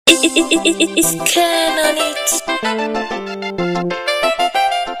It's Ken on it.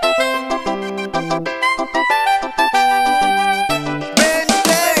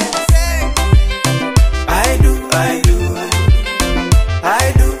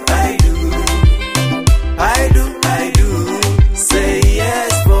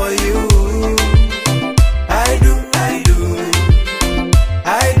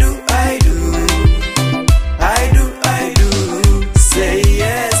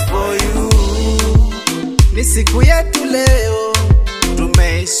 Ni siku yetu leo,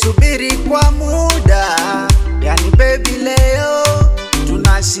 tumeisubiri kwa muda. Yani baby, leo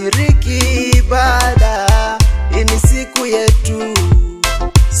tunashiriki ibada. Hii ni siku yetu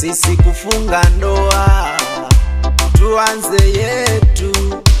sisi kufunga ndoa, tuanze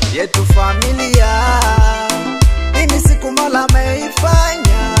yetu familia. Hii ni siku Mola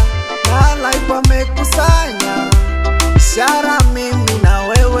ameifanya, na halaiki amekusanya, ishara mimi na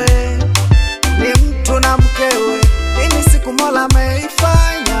wewe ni mtu na mkewe. Hii ni siku Mola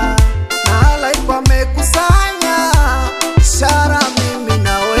ameifanya, na halaiki amekusanya, ishara mimi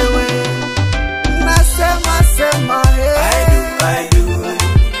na wewe. Nasema sema hey.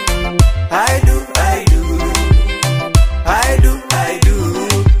 I do,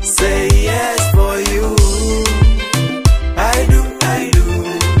 say yes for you. I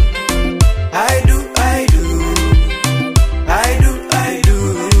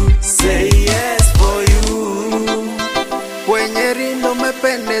do, say yes for you. Kwenye rindo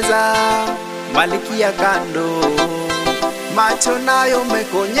mependeza, malikia kando, macho nayo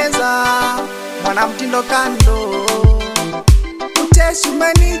mekonyeza, mwana mtindo kando. Ucheshi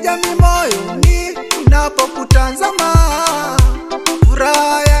umenija mimoyoni ninapokutazama,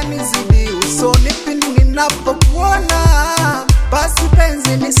 furaha yanizidi usoni pindi ninapokuona. Basi penzi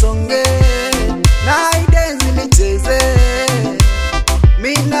nisonge, na idenzi nicheze,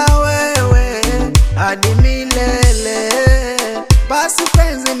 mimi na wewe hadi milele. Basi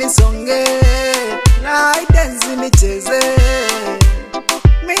penzi nisonge, na idenzi nicheze,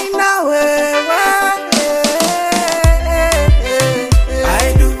 mimi na wewe.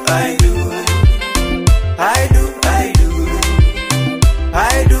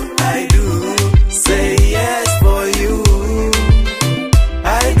 I do, say yes for you.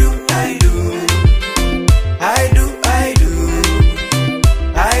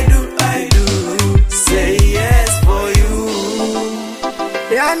 I do, say yes for you.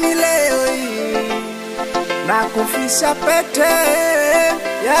 Yani leo hii nakufisha pete,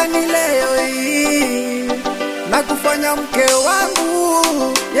 yani leo hii nakufanya mke wangu,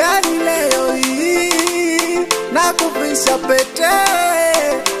 yani leo hii nakufisha pete,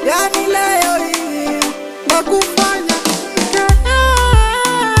 yani leo hii nakufanya mke.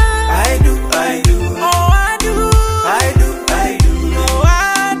 I do, oh I do, oh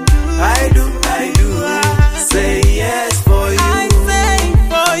I do, say yes for you. I say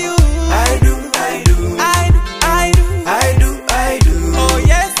for you. I do, oh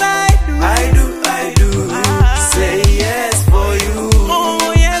yes I do, say yes for you.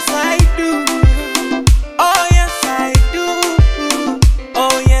 Oh yes I do, oh yes I do,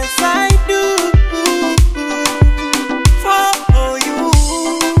 oh yes I do, for you.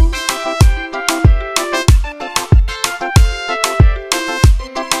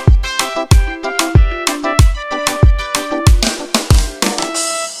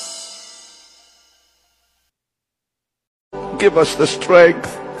 Give us the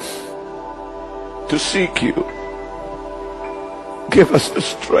strength to seek you. Give us the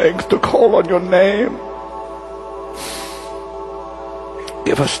strength to call on your name.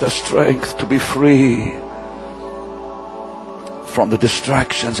 Give us the strength to be free from the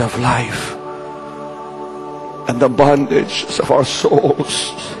distractions of life and the bondages of our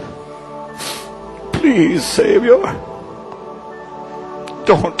souls. Please, Savior,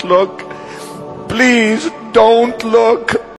 don't look. Please don't look